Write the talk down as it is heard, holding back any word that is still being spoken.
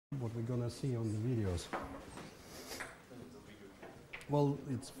what we're gonna see on the videos. Well,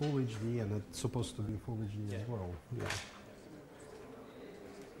 it's full HD and it's supposed to be full HD as well. Yeah.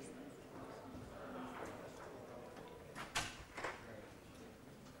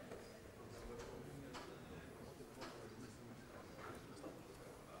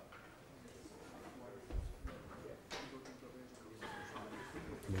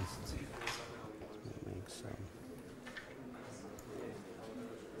 At least make some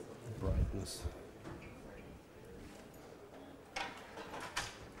brightness.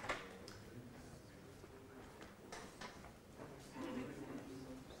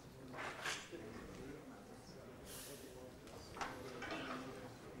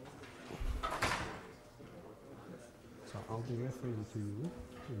 So I'll be referring to you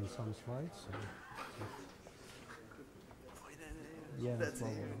in some slides. So yeah, That's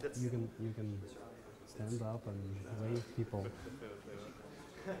well, it. you can stand up and wave people.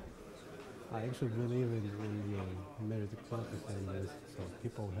 I actually believe in the meritocracy, so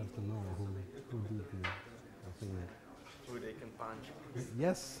people have to know who did the thing. Who they can punch.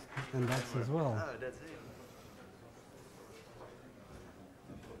 Yes, and that's as well. Oh, that's it.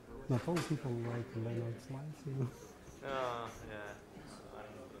 Not all people like Leonard slides, you know. Oh, yeah. I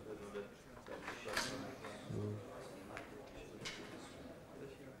don't know.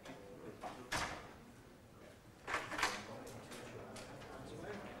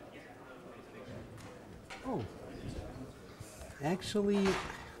 Oh, actually, okay,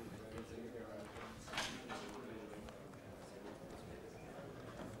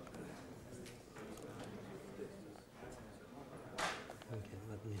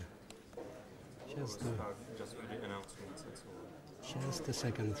 let me just with the announcements and so on. just a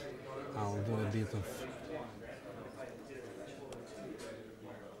second. I'll do a bit of.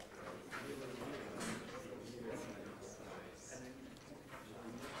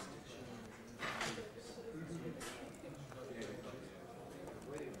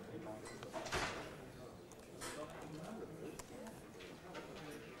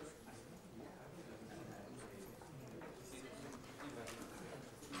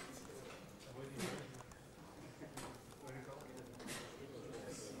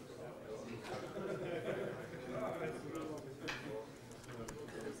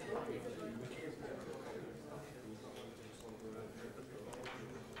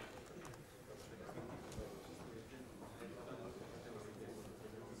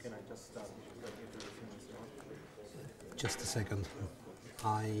 Can I just start Just a second.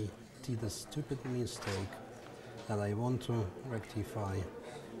 I did a stupid mistake that I want to rectify.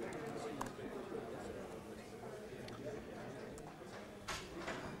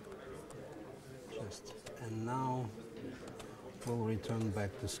 And now we'll return back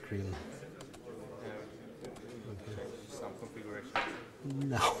the screen. Okay. Some configuration?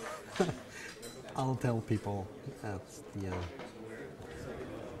 No. I'll tell people at the end.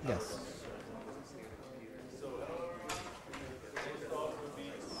 Yes.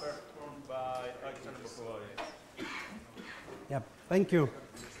 Yep, thank you.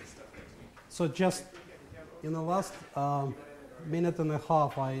 So just in the last minute and a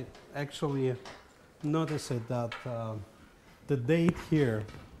half, I actually noticed that the date here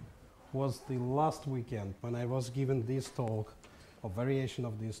was the last weekend when I was given this talk, or variation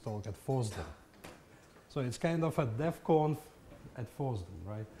of this talk at FOSDEM. So it's kind of a DEF conf at FOSDEM,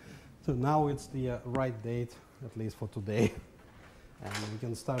 right? So now it's the right date, at least for today, and we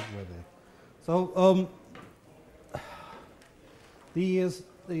can start with it. So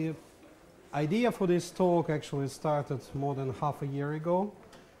the idea for this talk actually started more than half a year ago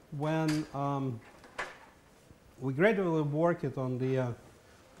when we gradually worked on the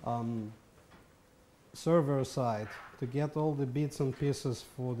server side to get all the bits and pieces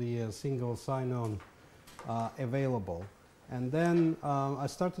for the single sign-on available. And then I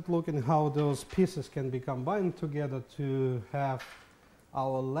started looking how those pieces can be combined together to have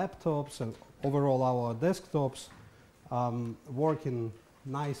our laptops and overall our desktops working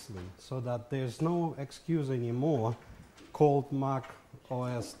nicely, so that there's no excuse anymore called Mac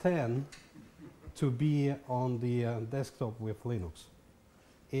OS X to be on the desktop with Linux.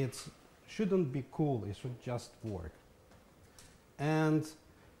 It shouldn't be cool, it should just work. And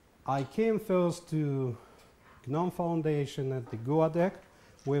I came first to GNOME Foundation at the GUADEC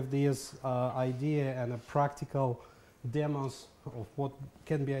with this idea and a practical demos of what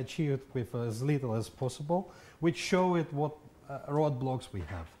can be achieved with as little as possible, which show it what roadblocks we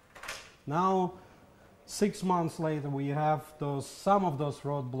have. Now, 6 months later, we have some of those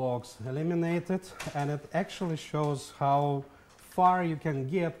roadblocks eliminated, and it actually shows how far you can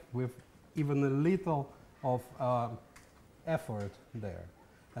get with even a little of effort there.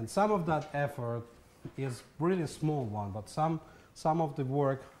 And some of that effort is really small one, but some of the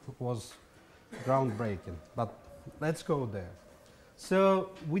work was groundbreaking. But let's go there. So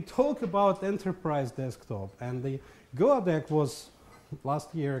we talk about enterprise desktop, and the Goa deck was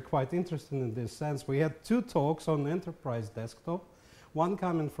last year quite interesting in this sense. We had 2 talks on enterprise desktop, one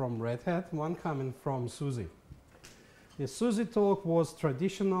coming from Red Hat, one coming from SUSE. The SUSE talk was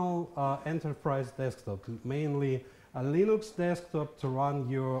traditional enterprise desktop, mainly a Linux desktop to run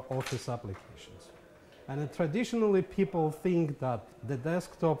your Office applications. And traditionally people think that the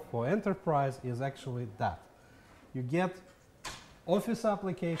desktop for enterprise is actually that. You get Office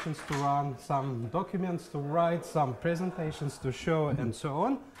applications to run, some documents to write, some presentations to show, and so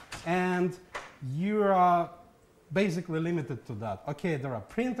on. And you are basically limited to that. Okay, there are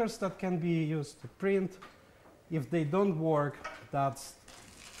printers that can be used to print. If they don't work, that's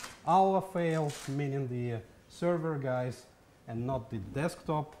our fail, meaning the server guys and not the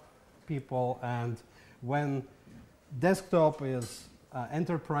desktop people. And when desktop is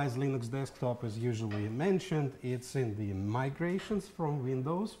enterprise Linux desktop is usually mentioned, it's in the migrations from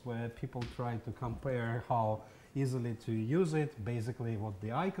Windows, where people try to compare how easily to use it, basically what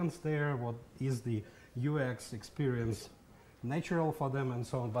the icons there, what is the UX experience natural for them, and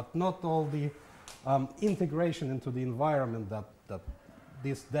so on, but not all the integration into the environment that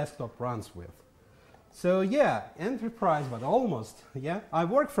this desktop runs with. So yeah, enterprise, but almost, yeah. I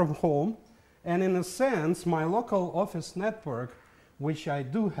work from home, and in a sense, my local Office network, which I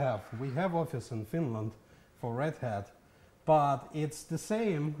do have, we have Office in Finland for Red Hat, but it's the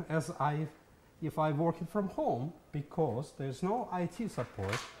same as if I work it from home, because there's no IT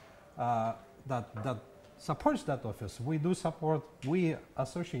support that supports that Office. We do support, we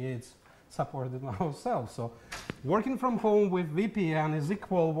associates support it ourselves. So working from home with VPN is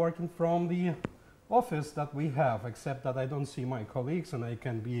equal working from the Office that we have, except that I don't see my colleagues and I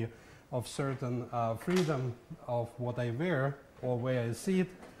can be of certain freedom of what I wear or where I sit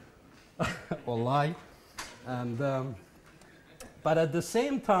or lie. And, but at the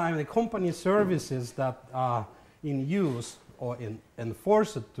same time, the company services that are in use or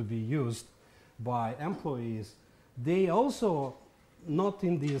enforced to be used by employees, they also not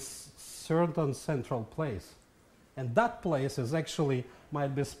in this certain central place. And that place is actually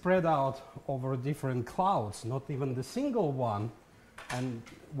might be spread out over different clouds, not even the single one. And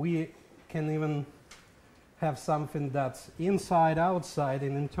we can even have something that's inside, outside,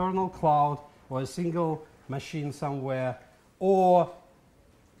 an internal cloud, or a single machine somewhere, or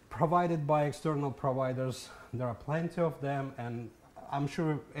provided by external providers. There are plenty of them, and I'm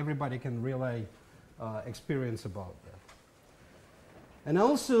sure everybody can relay experience about that. And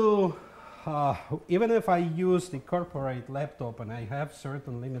also, even if I use the corporate laptop and I have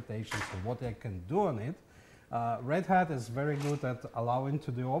certain limitations of what I can do on it, Red Hat is very good at allowing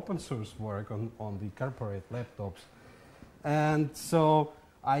to do open source work on the corporate laptops. And so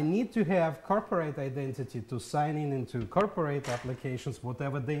I need to have corporate identity to sign in into corporate applications,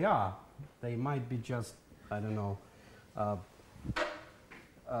 whatever they are. They might be just, I don't know,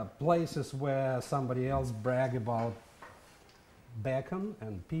 places where somebody else brag about bacon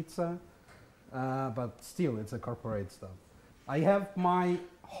and pizza, but still it's a corporate stuff. I have my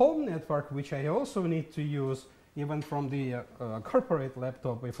home network, which I also need to use even from the corporate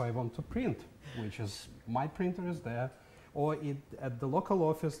laptop if I want to print, which is my printer is there, or at the local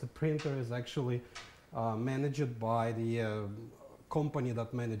office the printer is actually managed by the company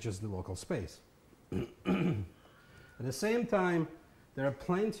that manages the local space. At the same time, there are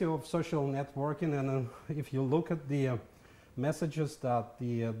plenty of social networking, and if you look at the messages that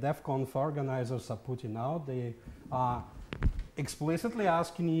the DEF CONF organizers are putting out, they are explicitly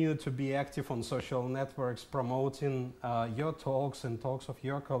asking you to be active on social networks, promoting your talks and talks of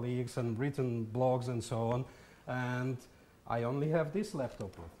your colleagues and written blogs and so on. And I only have this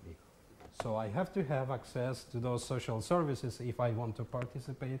laptop with me. So I have to have access to those social services if I want to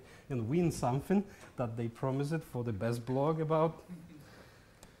participate and win something that they promised for the best blog about.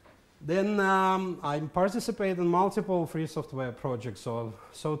 Then I participate in multiple free software projects,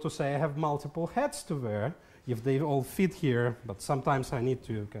 so to say I have multiple hats to wear if they all fit here, but sometimes I need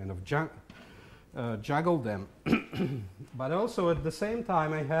to kind of juggle them. But also at the same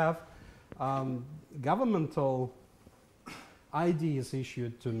time I have governmental IDs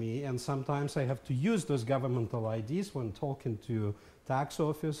issued to me, and sometimes I have to use those governmental IDs when talking to tax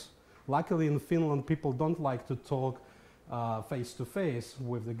office. Luckily in Finland people don't like to talk face-to-face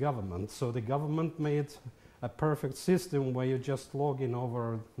with the government. So the government made a perfect system where you just log in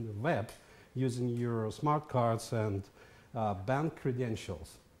over the web using your smart cards and bank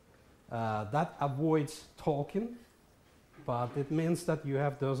credentials. That avoids talking but it means that you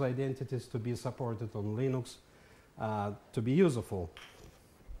have those identities to be supported on Linux to be useful.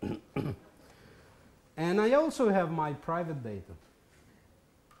 And I also have my private data.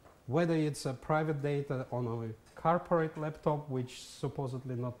 Whether it's a private data on a corporate laptop, which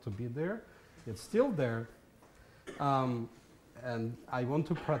supposedly not to be there, it's still there. And I want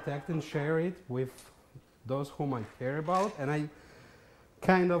to protect and share it with those whom I care about. And I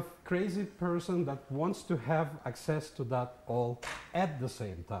kind of crazy person that wants to have access to that all at the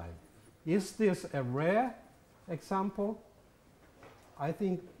same time. Is this a rare example? I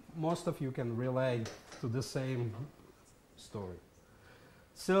think most of you can relate to the same story.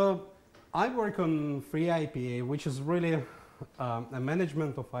 So I work on FreeIPA, which is really a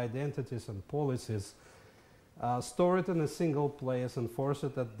management of identities and policies, store it in a single place and force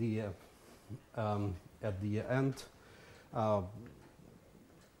it at the end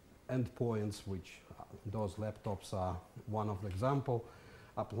endpoints, which those laptops are one of the example,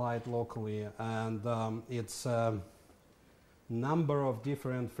 applied locally, and it's a number of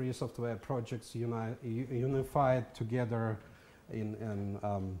different free software projects unified together in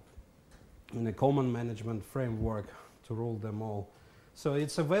a common management framework to rule them all. So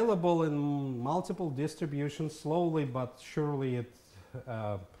it's available in multiple distributions, slowly but surely.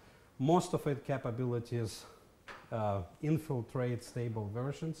 Most of its capabilities infiltrate stable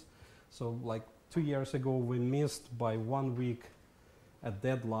versions. So like 2 years ago, we missed by 1 week a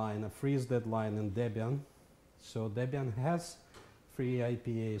deadline, a freeze deadline in Debian. So Debian has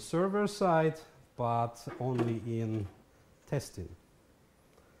FreeIPA server side, but only in testing,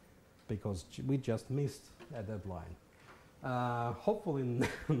 because we just missed a deadline. Hopefully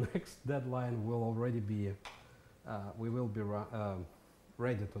next deadline will already be, we will be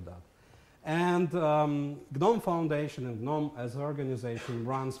ready to that. And GNOME Foundation and GNOME as an organization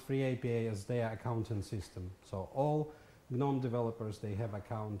runs FreeIPA as their accounting system. So all GNOME developers, they have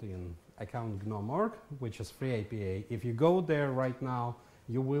account in account GNOME.org, which is FreeIPA. If you go there right now,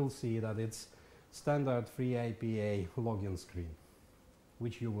 you will see that it's standard FreeIPA login screen,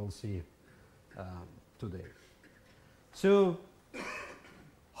 which you will see today. So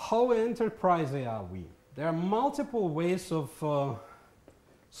how enterprise are we? There are multiple ways of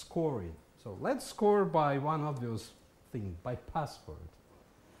scoring. So let's score by one obvious thing, by password.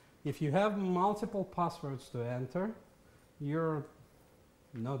 If you have multiple passwords to enter, you're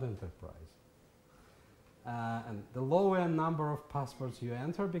not enterprise. And the lower number of passwords you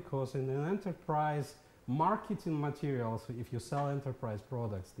enter, because in an enterprise marketing materials, if you sell enterprise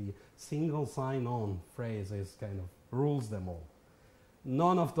products, the single sign-on phrase is kind of rules them all.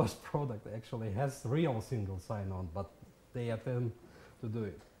 None of those products actually has real single sign-on, but they attempt to do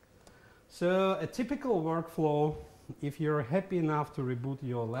it. So a typical workflow, if you're happy enough to reboot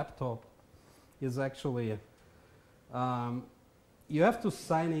your laptop, is actually you have to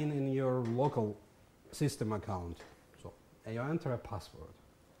sign in your local system account. So you enter a password.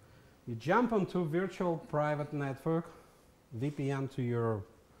 You jump onto virtual private network, VPN to your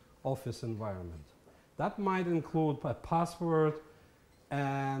office environment. That might include a password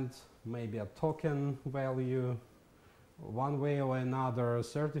and maybe a token value, one way or another,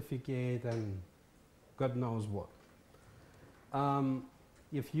 certificate, and God knows what.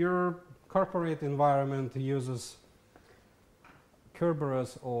 If your corporate environment uses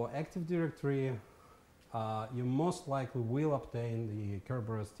Kerberos or Active Directory, you most likely will obtain the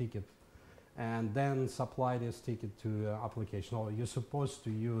Kerberos ticket and then supply this ticket to application. Or you're supposed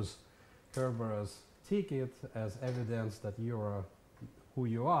to use Kerberos ticket as evidence that you are who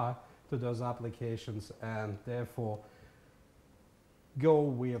you are to those applications, and therefore go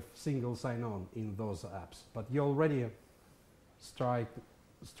with single sign-on in those apps. But you already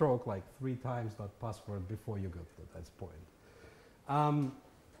stroke like 3 times that password before you got to that point.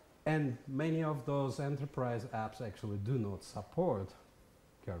 And many of those enterprise apps actually do not support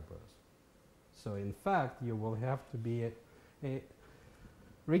Kerberos. So in fact, you will have to be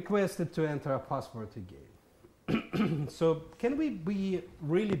requested to enter a password again. So can we be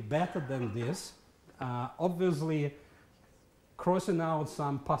really better than this? Obviously, crossing out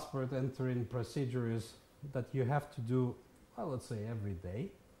some password entering procedures that you have to do, well, let's say every day,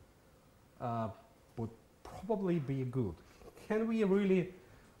 would probably be good. Can we really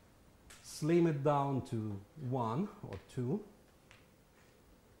slim it down to 1 or 2?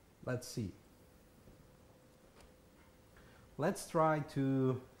 Let's see. Let's try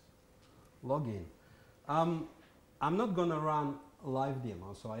to log in. I'm not going to run a live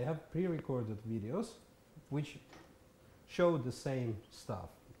demo, so I have pre-recorded videos which show the same stuff.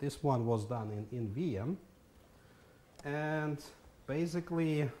 This one was done in VM, and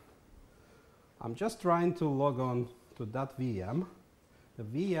basically I'm just trying to log on to to that VM. The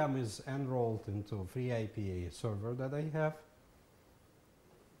VM is enrolled into a FreeIPA server that I have.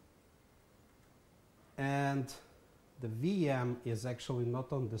 And the VM is actually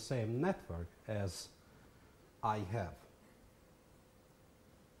not on the same network as I have.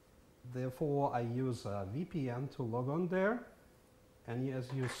 Therefore, I use a VPN to log on there. And as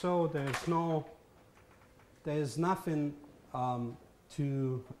you saw, there's nothing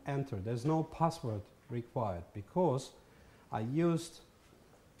to enter. There's no password required because I used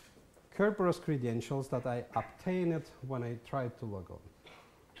Kerberos credentials that I obtained when I tried to log on.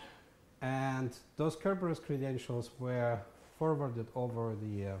 And those Kerberos credentials were forwarded over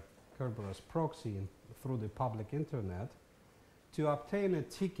the Kerberos proxy through the public internet to obtain a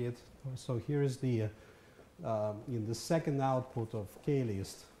ticket. So here is the in the second output of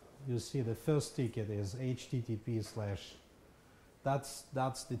klist, you see the first ticket is HTTP/.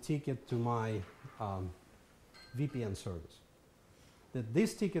 That's the ticket to my VPN service.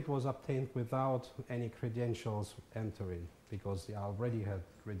 This ticket was obtained without any credentials entering because I already had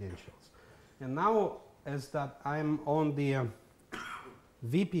credentials. And now, as that I'm on the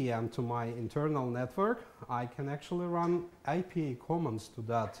VPN to my internal network, I can actually run IPA commands to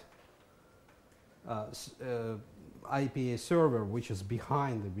that IPA server, which is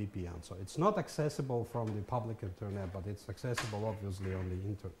behind the VPN. So it's not accessible from the public internet, but it's accessible obviously on the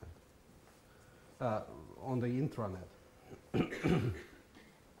internet, on the intranet.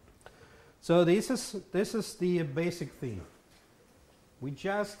 So this is the basic thing. We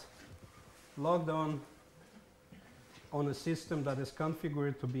just logged on a system that is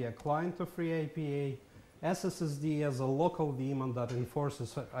configured to be a client of FreeIPA. SSSD as a local daemon that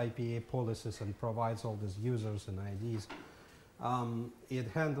enforces IPA policies and provides all these users and IDs. It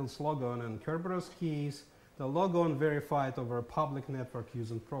handles logon and Kerberos keys. The logon verified over a public network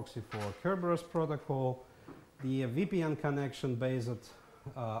using proxy for Kerberos protocol. The VPN connection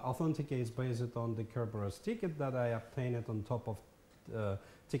authenticates based on the Kerberos ticket that I obtained on top of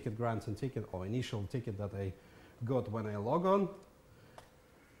ticket grants and ticket or initial ticket that I got when I log on.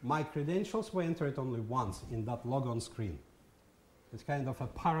 My credentials were entered only once in that logon screen. It's kind of a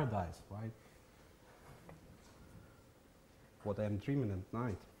paradise, right? What I'm dreaming at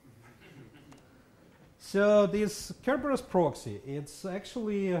night. So this Kerberos proxy, it's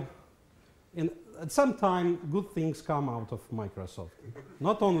actually, at some time, good things come out of Microsoft.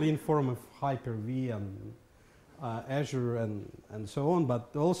 Not only in form of Hyper-V and Azure and so on,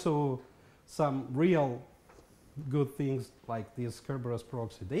 but also some real good things like this Kerberos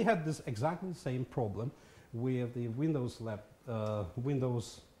proxy. They had this exactly same problem with the Windows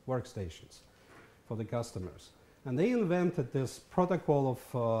workstations for the customers. And they invented this protocol of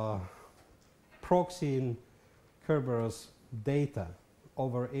proxying Kerberos data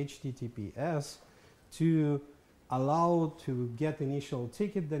over HTTPS to allow to get initial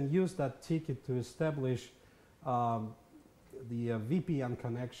ticket, then use that ticket to establish the VPN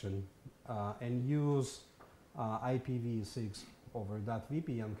connection and use IPv6 over that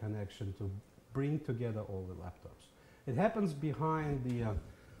VPN connection to bring together all the laptops. It happens behind the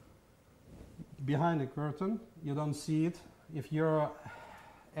curtain. You don't see it. If your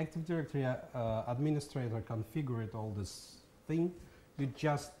Active Directory administrator configured all this thing, you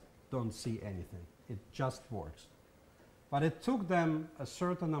just don't see anything. It just works. But it took them a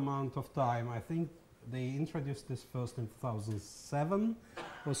certain amount of time. I think they introduced this first in 2007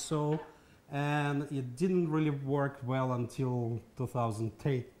 or so. And it didn't really work well until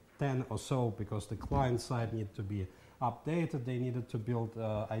 2010 or so because the client side needed to be updated. They needed to build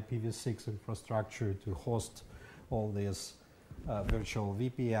IPv6 infrastructure to host all these virtual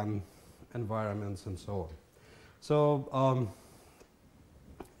VPN environments and so on. So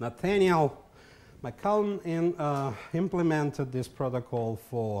Nathaniel McCallum implemented this protocol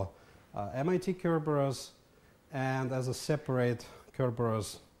for MIT Kerberos and as a separate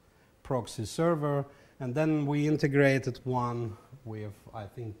Kerberos proxy server, and then we integrated one with, I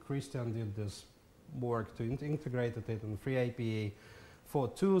think Christian did this work to integrate it in FreeIPA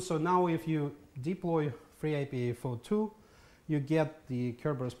 4.2. So now if you deploy FreeIPA 4.2, you get the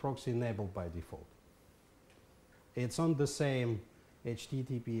Kerberos proxy enabled by default. It's on the same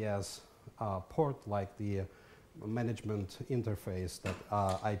HTTPS port like the management interface that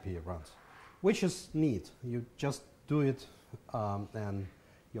IPA runs, which is neat. You just do it and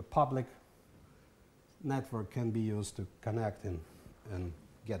your public network can be used to connect and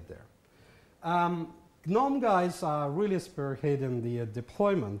get there. GNOME guys are really spearheading the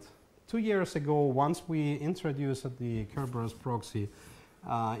deployment. 2 years ago, once we introduced the Kerberos proxy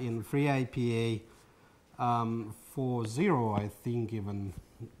in FreeIPA 4.0, I think even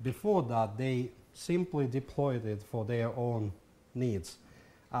before that, they simply deployed it for their own needs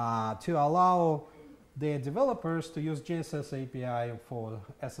to allow their developers to use JSS API for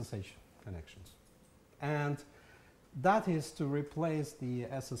SSH connections. And that is to replace the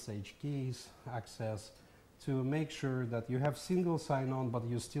SSH keys access to make sure that you have single sign-on, but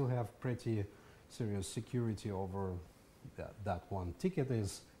you still have pretty serious security over that one. Ticket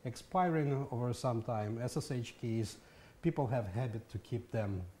is expiring over some time. SSH keys, people have habit to keep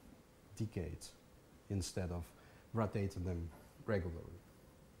them decades instead of rotating them regularly.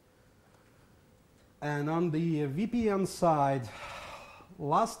 And on the VPN side,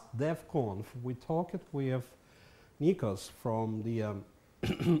 last DevConf, we talked with Nikos from the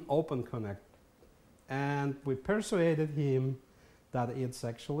Open Connect, and we persuaded him that it's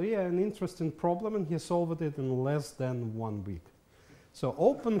actually an interesting problem, and he solved it in less than 1 week. So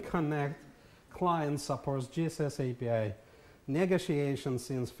Open Connect client supports JSS API negotiation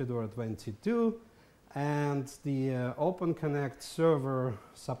since Fedora 22, and the Open Connect server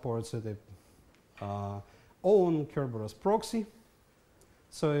supports its own Kerberos proxy.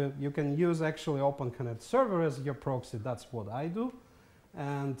 So you can use actually Open Connect server as your proxy. That's what I do.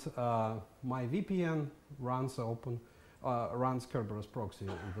 And my VPN runs runs Kerberos proxy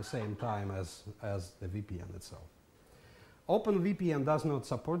at the same time as the VPN itself. OpenVPN does not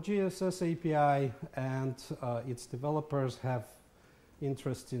support JSS API, and its developers have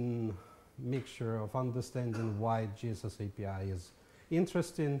interesting mixture of understanding why JSS API is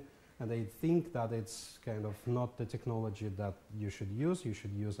interesting, and they think that it's kind of not the technology that you should use. You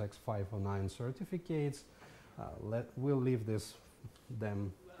should use X509 certificates. We'll leave this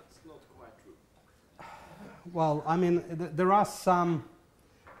them. That's not quite true. Well, I mean, there are some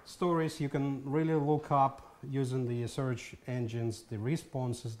stories you can really look up using the search engines, the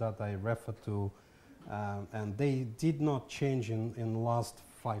responses that I refer to, and they did not change in the last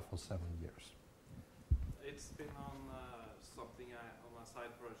 5 or 7 years. It's been on something on a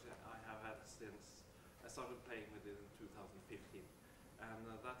side project I have had since I started playing with it in 2015, and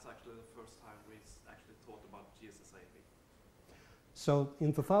that's actually the first time we actually thought about GSSAP. So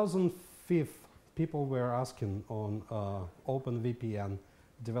in 2005, people were asking on OpenVPN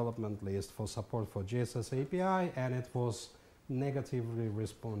development list for support for JSS API, and it was negatively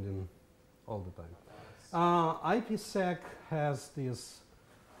responding all the time. IPsec has this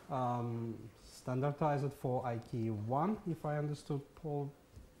standardized for IK1, if I understood, Paul.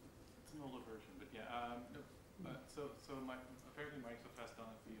 It's an older version, but yeah. Apparently Microsoft has done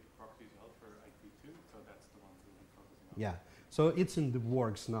it via proxy as well for IP2, so that's the one we'll be focusing on. Yeah, so it's in the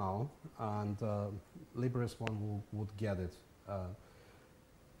works now, and Libris one would get it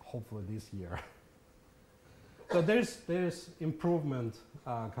hopefully this year. So there's improvement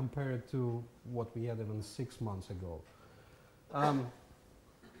compared to what we had even 6 months ago.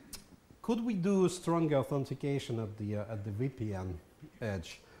 Could we do stronger authentication at the VPN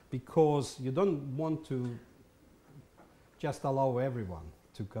edge? Because you don't want to just allow everyone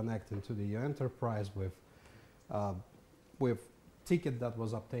to connect into the enterprise with ticket that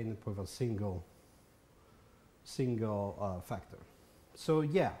was obtained with a single factor. So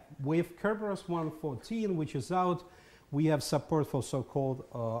yeah, with Kerberos 1.14, which is out, we have support for so-called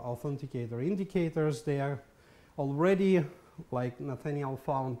authenticator indicators. They are already, like Nathaniel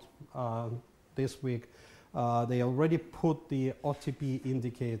found this week, they already put the OTP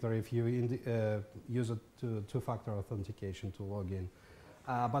indicator if you use it to two-factor authentication to log in.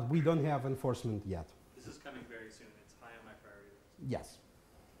 But we don't have enforcement yet. This is coming very soon. It's high on my priority list. Yes.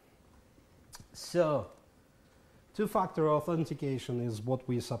 So, two-factor authentication is what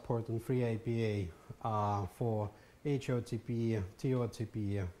we support in FreeIPA for HOTP,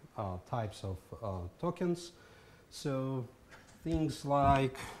 TOTP types of tokens. So things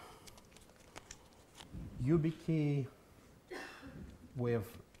like YubiKey with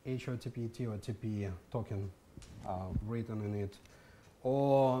HOTP, TOTP token written in it,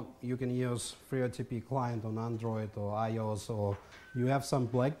 or you can use FreeOTP client on Android or iOS, or you have some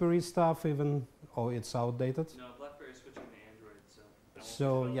BlackBerry stuff even, or it's outdated. No, BlackBerry is switching to Android, so.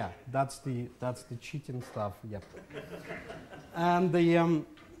 So yeah, that's the cheating stuff. Yep. And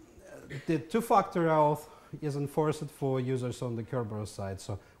the two-factor auth is enforced for users on the Kerberos side.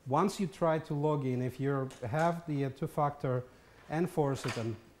 So once you try to log in, if you have the two-factor enforced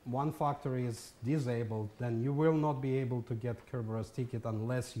and one factor is disabled, then you will not be able to get Kerberos ticket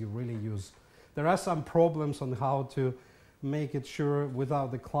unless you really use. There are some problems on how to make it sure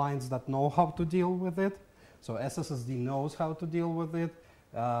without the clients that know how to deal with it. So SSSD knows how to deal with it.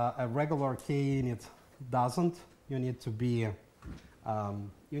 A regular KInit doesn't. You need to be,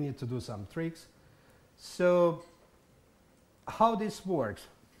 you need to do some tricks. So how this works?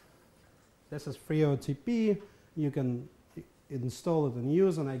 This is FreeOTP. You can install it and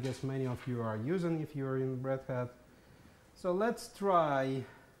use, and I guess many of you are using if you're in Red Hat. So let's try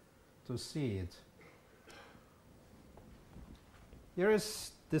to see it. Here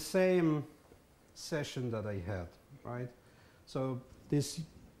is the same session that I had, right? So this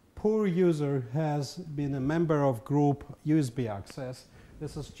poor user has been a member of group USB access.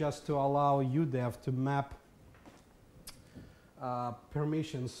 This is just to allow UDEV to map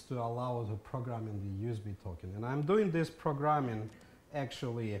permissions to allow the programming the USB token. And I'm doing this programming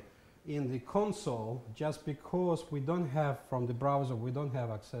actually in the console just because we don't have, from the browser, we don't have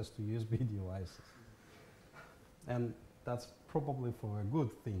access to USB devices. And that's probably for a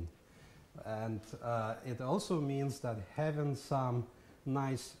good thing. And it also means that having some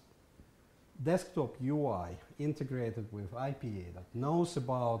nice desktop UI integrated with IPA that knows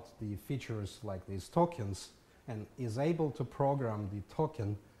about the features like these tokens and is able to program the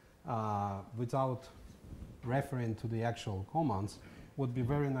token without referring to the actual commands would be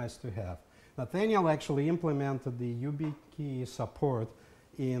very nice to have. Nathaniel actually implemented the YubiKey support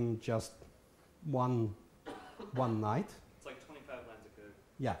in just one night. It's like 25 lines of code.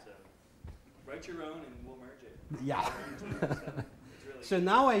 Yeah. So write your own and we'll merge it. Yeah. It's really So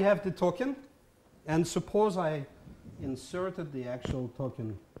now I have the token, and suppose I inserted the actual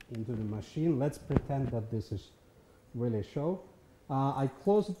token into the machine. Let's pretend that this is really show. I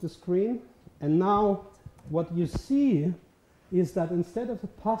closed the screen, and now what you see is that instead of a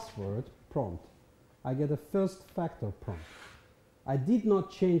password prompt, I get a first factor prompt. I did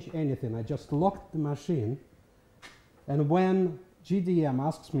not change anything. I just locked the machine, and when GDM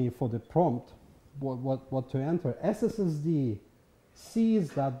asks me for the prompt, what to enter, SSSD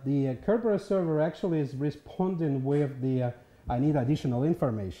sees that the Kerberos server actually is responding with the I need additional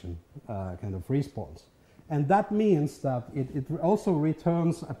information kind of response. And that means that it also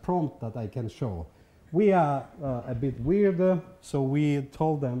returns a prompt that I can show. We are a bit weirder, so we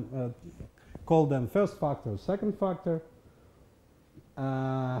told them, called them first factor, second factor.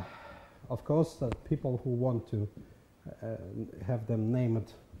 Of course, people who want to have them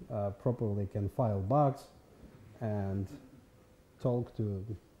named properly can file bugs and talk to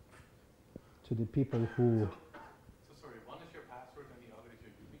the people who... So sorry, one is your password and the other is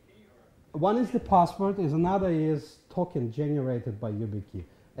your YubiKey? Or? One is the password, another is token generated by YubiKey.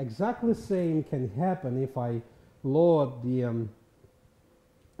 Exactly same can happen if I load the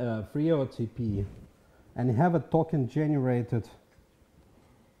FreeOTP and have a token generated.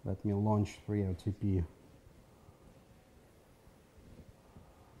 Let me launch FreeOTP.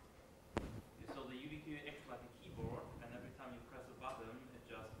 So the YubiKey acts like a keyboard, and every time you press a button, it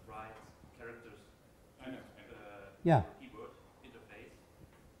just writes characters I know. Yeah. keyboard interface,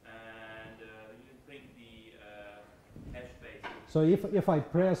 and you can think the hash base. So if I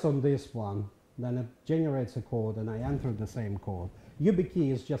press on this one, then it generates a code and I enter the same code.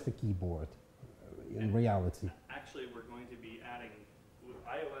 YubiKey is just a keyboard in reality. Actually, we're going to be adding,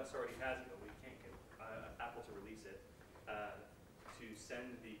 iOS already has it, but we can't get Apple to release it, to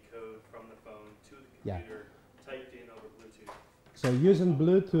send the code from the phone to the computer, typed in over Bluetooth. So using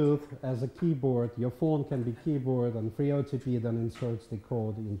Bluetooth as a keyboard, your phone can be keyboard, and FreeOTP then inserts the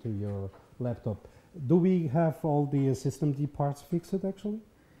code into your laptop. Do we have all the systemd parts fixed actually?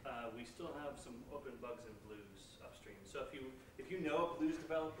 We still have some open bugs in Blues upstream. So if you know a Blues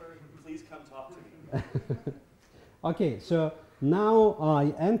developer, please come talk to me. Okay, so now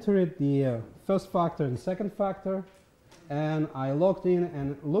I entered the first factor and second factor, and I logged in,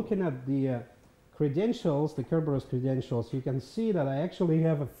 and looking at the credentials, the Kerberos credentials, you can see that I actually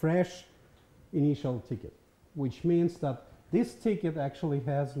have a fresh initial ticket, which means that this ticket actually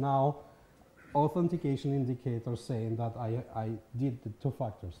has now authentication indicator saying that I did the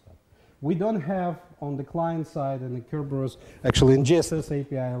two-factor stuff. We don't have on the client side and the Kerberos, actually in GSS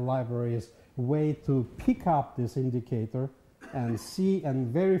API libraries, way to pick up this indicator and see and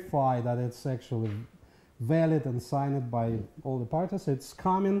verify that it's actually valid and signed by all the parties. It's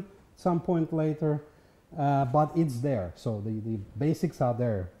coming some point later, but it's there. So the basics are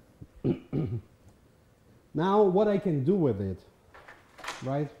there. Now what I can do with it,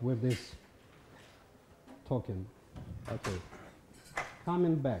 right, with this token. Okay,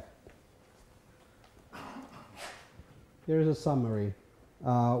 coming back. Here's a summary.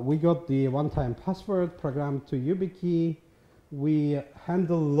 We got the one-time password programmed to YubiKey. We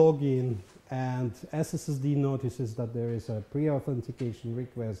handle login, and SSSD notices that there is a pre-authentication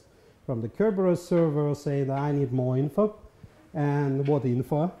request from the Kerberos server saying that I need more info, and what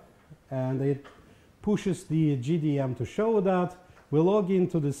info, and it pushes the GDM to show that. We log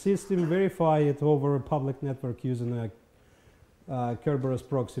into the system, verify it over a public network using Kerberos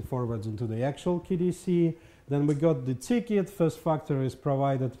proxy forwards into the actual KDC. Then we got the ticket. First factor is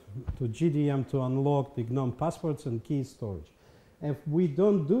provided to GDM to unlock the GNOME passwords and key storage. If we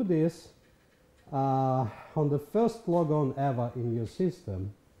don't do this, on the first logon ever in your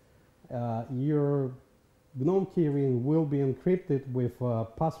system, your GNOME keyring will be encrypted with a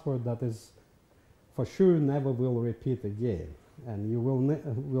password that is for sure never will repeat again, and you will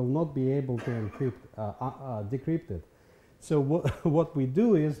not be able to decrypt it. So what we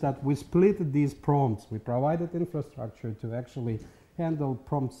do is that we split these prompts. We provided infrastructure to actually handle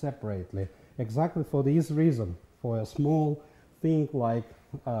prompts separately, exactly for this reason, for a small thing like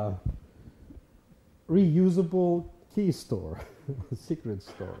reusable key store, secret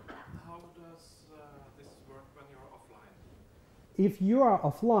store. How does this work when you're offline? If you are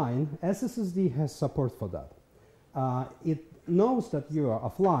offline, SSSD has support for that. It knows that you are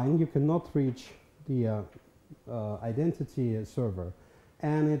offline, you cannot reach the identity server,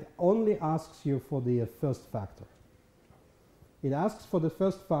 and it only asks you for the first factor. It asks for the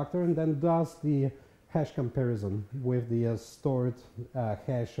first factor and then does the hash comparison with the stored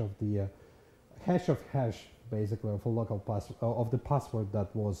hash of the hash basically of a local of the password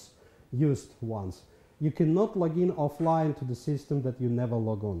that was used once. You cannot log in offline to the system that you never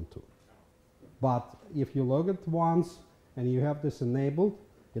log on to. But if you log it once and you have this enabled,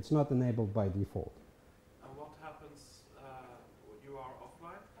 it's not enabled by default. And what happens, you are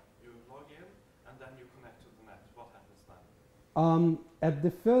offline, you log in, and then you connect to the net. What happens then? At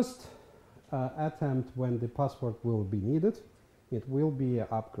the first attempt when the password will be needed, it will be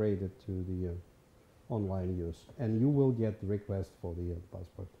upgraded to the online use, and you will get the request for the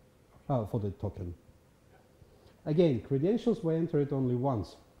password, for the token. Again, credentials were entered only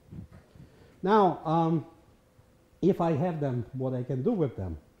once. Now, if I have them, what I can do with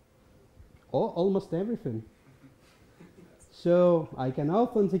them? Almost everything. So I can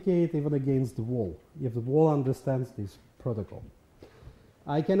authenticate even against the wall, if the wall understands this protocol.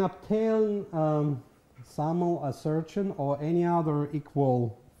 I can obtain SAML assertion or any other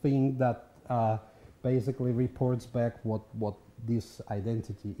equal thing that basically reports back what this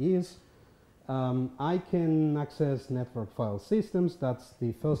identity is. I can access network file systems. That's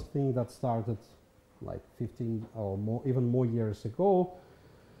the first thing that started like 15 or more, even more years ago.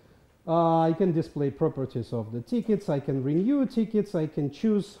 I can display properties of the tickets. I can renew tickets. I can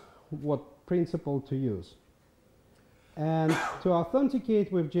choose what principal to use. And to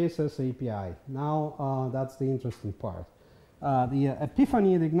authenticate with JSS API. Now that's the interesting part. The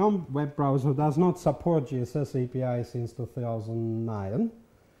Epiphany, the GNOME web browser, does not support GSS API since 2009,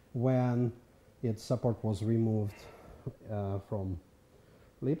 when its support was removed from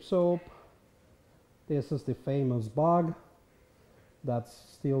libsoap. This is the famous bug that's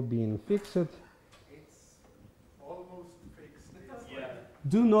still being fixed. It's almost fixed. Yeah.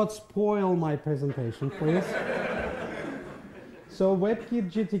 Do not spoil my presentation, please. So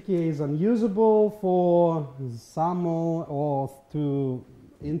WebKit GTK is unusable for SAML or to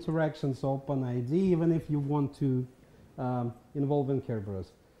interactions OpenID, even if you want to involve in Kerberos.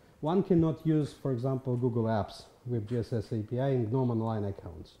 One cannot use, for example, Google Apps with GSS API in GNOME Online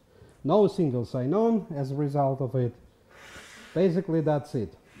accounts. No single sign-on as a result of it. Basically, that's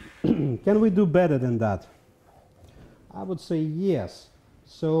it. Can we do better than that? I would say yes.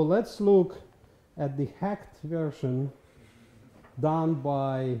 So let's look at the hacked version done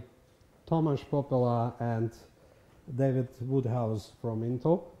by Tomasz Popela and David Woodhouse from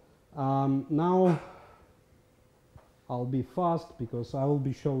Intel. Now I'll be fast because I will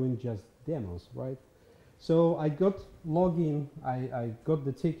be showing just demos, right? So I got login, I got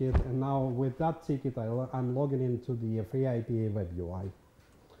the ticket, and now with that ticket I'm logging into the FreeIPA web UI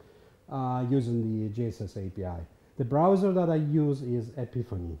using the JSS API. The browser that I use is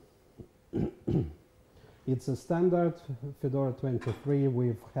Epiphany. It's a standard Fedora 23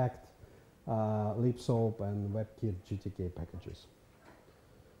 with hacked libsoap and WebKit GTK packages.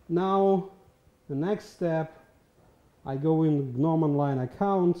 Now, the next step, I go in GNOME Online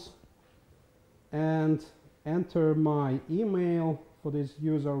accounts and enter my email for this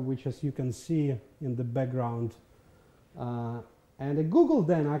user, which, as you can see in the background, and Google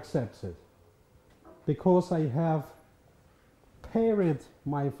then accepts it because I have paired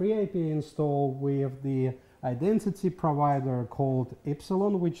my FreeIPA install with the identity provider called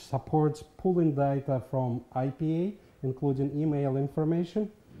Epsilon, which supports pulling data from IPA, including email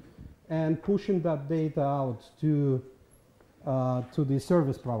information, and pushing that data out to the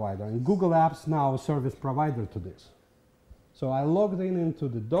service provider. And Google Apps now a service provider to this. So I logged in into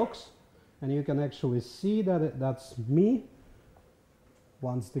the docs, and you can actually see that that's me.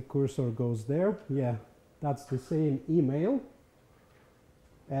 Once the cursor goes there, yeah, that's the same email.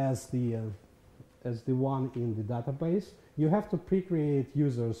 as the one in the database. You have to pre-create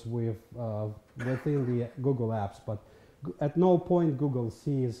users with within the Google Apps, but at no point Google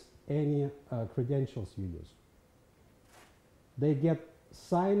sees any credentials you use. They get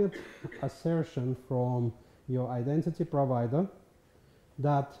signed assertion from your identity provider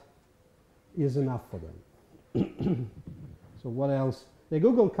that is enough for them. So what else? The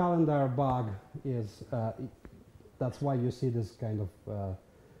Google Calendar bug is, that's why you see this kind of,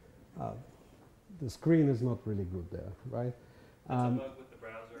 the screen is not really good there, right? It's a bug with the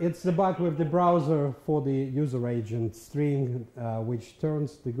browser. It's the bug with the browser for the user agent string, which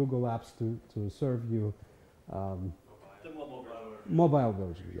turns the Google Apps to serve you The mobile version. mobile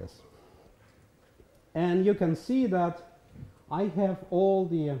version, yes. And you can see that I have all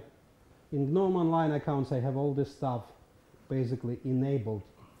the, in GNOME Online accounts, I have all this stuff basically enabled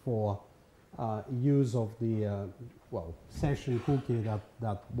for use of the, well, session cookie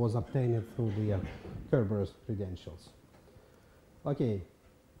that was obtained through the Kerberos credentials. Okay,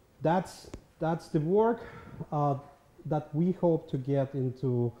 that's the work that we hope to get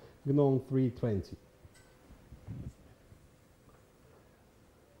into GNOME 3.20.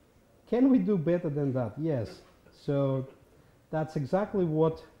 Can we do better than that? Yes. So that's exactly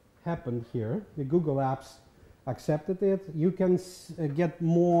what happened here. The Google Apps accepted it. You can get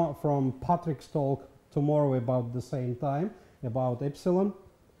more from Patrick's talk tomorrow about the same time, about Epsilon.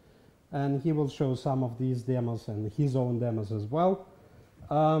 And he will show some of these demos and his own demos as well.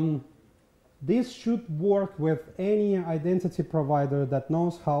 This should work with any identity provider that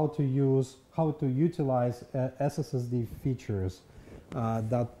knows how to utilize SSSD features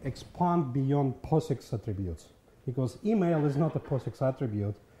that expand beyond POSIX attributes, because email is not a POSIX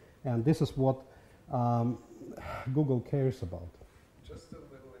attribute, and this is what Google cares about. Just a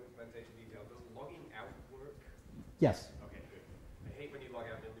little implementation detail. Does logging out work? Yes. Okay, good. I hate when you log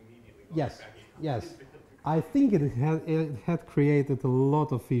out and immediately log Yes. back in. Yes. I think it had created a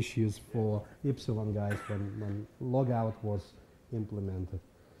lot of issues for Epsilon guys when logout was implemented.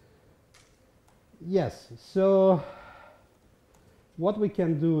 Yes, so what we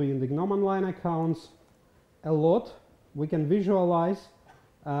can do in the GNOME Online accounts, a lot. We can visualize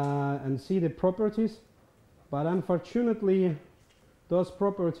and see the properties, but unfortunately those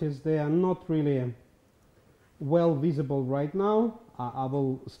properties, they are not really well visible right now. I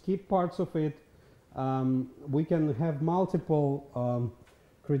will skip parts of it. We can have multiple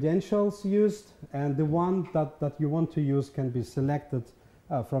credentials used, and the one that you want to use can be selected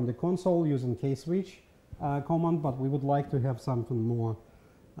from the console using kswitch command, but we would like to have something more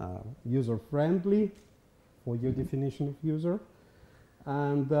user-friendly for your definition of user.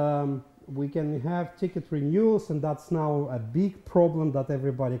 And we can have ticket renewals, and that's now a big problem that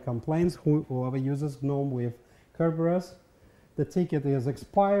everybody complains, whoever uses GNOME with Kerberos. The ticket is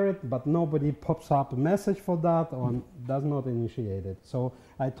expired, but nobody pops up a message for that or does not initiate it. So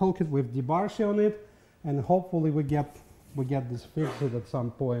I talked with Debarshi on it, and hopefully we get this fixed at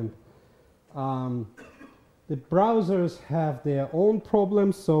some point. The browsers have their own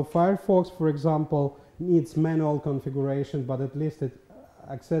problems. So Firefox, for example, needs manual configuration, but at least it's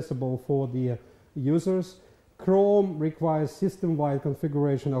accessible for the users. Chrome requires system-wide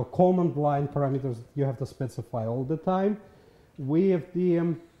configuration or command line parameters you have to specify all the time. With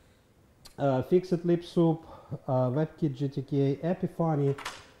the Fixit Libsoup, WebKit GTK, Epiphany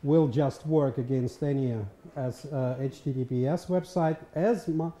will just work against any HTTPS website as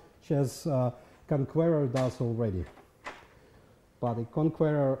much as Conqueror does already. But the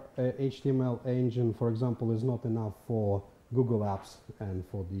Conqueror HTML engine, for example, is not enough for Google Apps and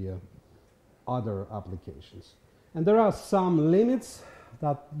for the other applications. And there are some limits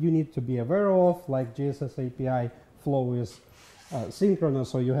that you need to be aware of, like JSS API flow is synchronous,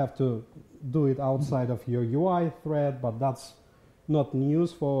 so you have to do it outside of your UI thread, but that's not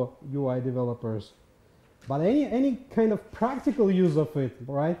news for UI developers. But any kind of practical use of it,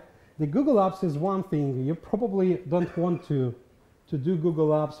 right? The Google Apps is one thing. You probably don't want to do Google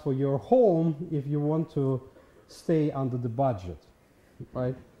Apps for your home if you want to stay under the budget,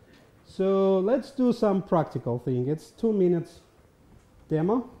 right? So let's do some practical thing. It's 2 minutes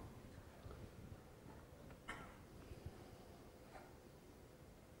demo.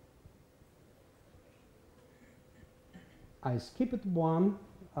 I skipped one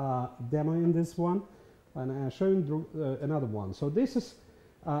demo in this one, and I'm showing another one. So this is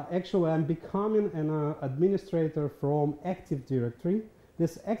actually, I'm becoming an administrator from Active Directory.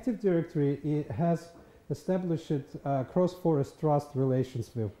 This Active Directory has established cross-forest trust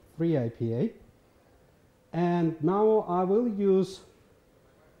relations with FreeIPA. And now I will use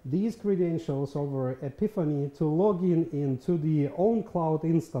these credentials over Epiphany to log in into the own cloud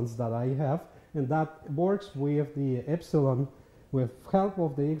instance that I have, and that works with the Epsilon. With help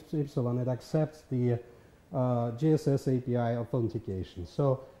of the Epsilon, it accepts the GSS API authentication.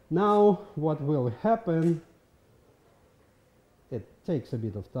 So now what will happen, it takes a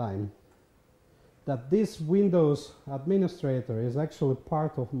bit of time, that this Windows administrator is actually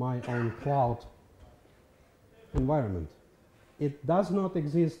part of my own cloud environment. It does not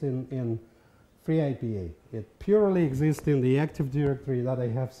exist in FreeIPA. It purely exists in the Active Directory that I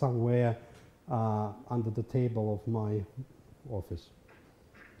have somewhere under the table of my office.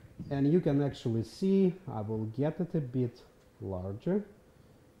 And you can actually see, I will get it a bit larger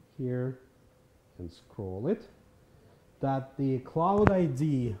here and scroll it, that the cloud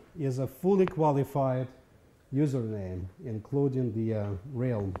ID is a fully qualified username, including the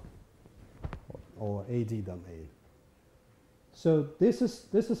realm or AD domain. So this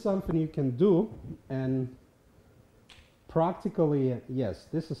is something you can do, and practically, yes,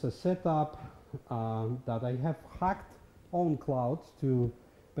 this is a setup that I have hacked on cloud to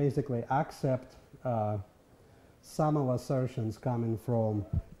basically accept SAML assertions coming from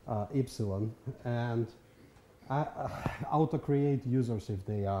Epsilon and auto-create users if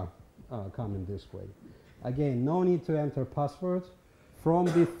they are coming this way. Again, no need to enter password. From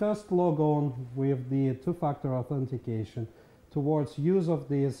the first logon with the two-factor authentication towards use of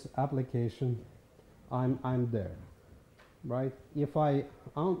this application, I'm there, right? If I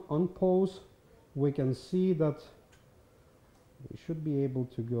unpause, we can see that we should be able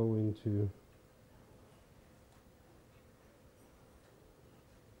to go into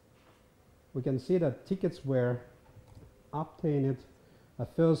we can see that tickets were obtained.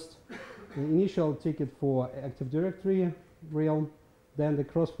 First, the initial ticket for Active Directory realm, then the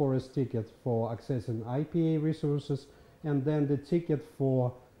cross-forest ticket for accessing IPA resources, and then the ticket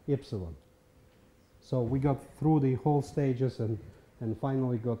for Epsilon. So we got through the whole stages and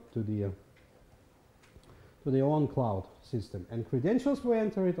finally got to the own cloud system. And credentials were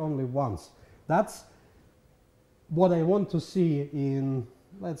entered only once. That's what I want to see in,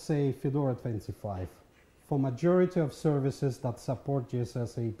 let's say, Fedora 25. For majority of services that support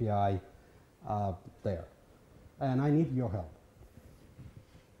GSS API there. And I need your help.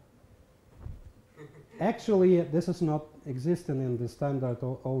 Actually, this is not existing in the standard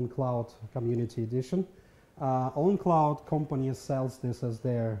own cloud community edition. Own cloud company sells this as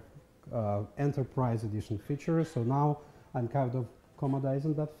their enterprise edition feature. So now I'm kind of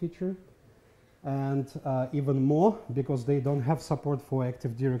commodizing that feature. And even more, because they don't have support for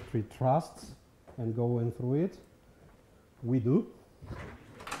Active Directory trusts and going through it. We do.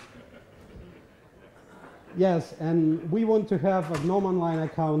 Yes, and we want to have GNOME Online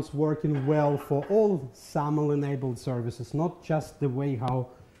accounts working well for all SAML-enabled services, not just the way how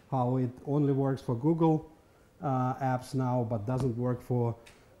it only works for Google apps now, but doesn't work for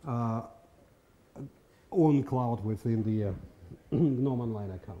own cloud within the GNOME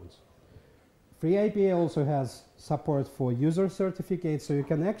Online accounts. FreeIPA also has support for user certificates, so you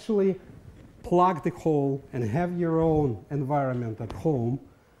can actually plug the hole and have your own environment at home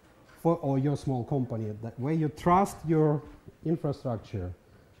or your small company, that way you trust your infrastructure.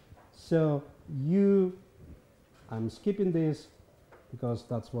 So I'm skipping this because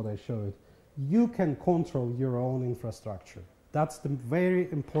that's what I showed. You can control your own infrastructure. That's the very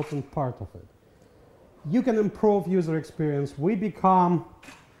important part of it. You can improve user experience. We become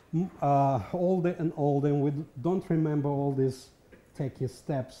older and older, and we don't remember all these techie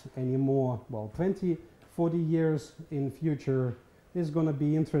steps anymore. Well, 20, 40 years in future, is going to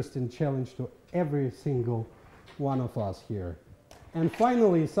be interesting challenge to every single one of us here. And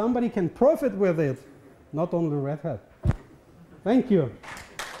finally, somebody can profit with it, not only Red Hat. Thank you.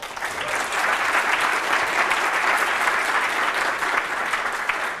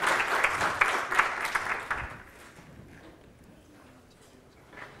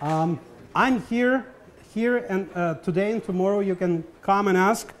 I'm here and today and tomorrow you can come and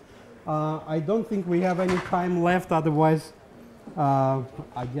ask. I don't think we have any time left, otherwise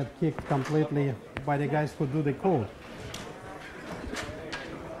I get kicked completely by the guys who do the code.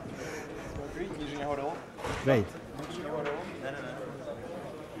 Great.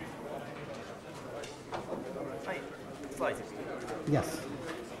 Yes.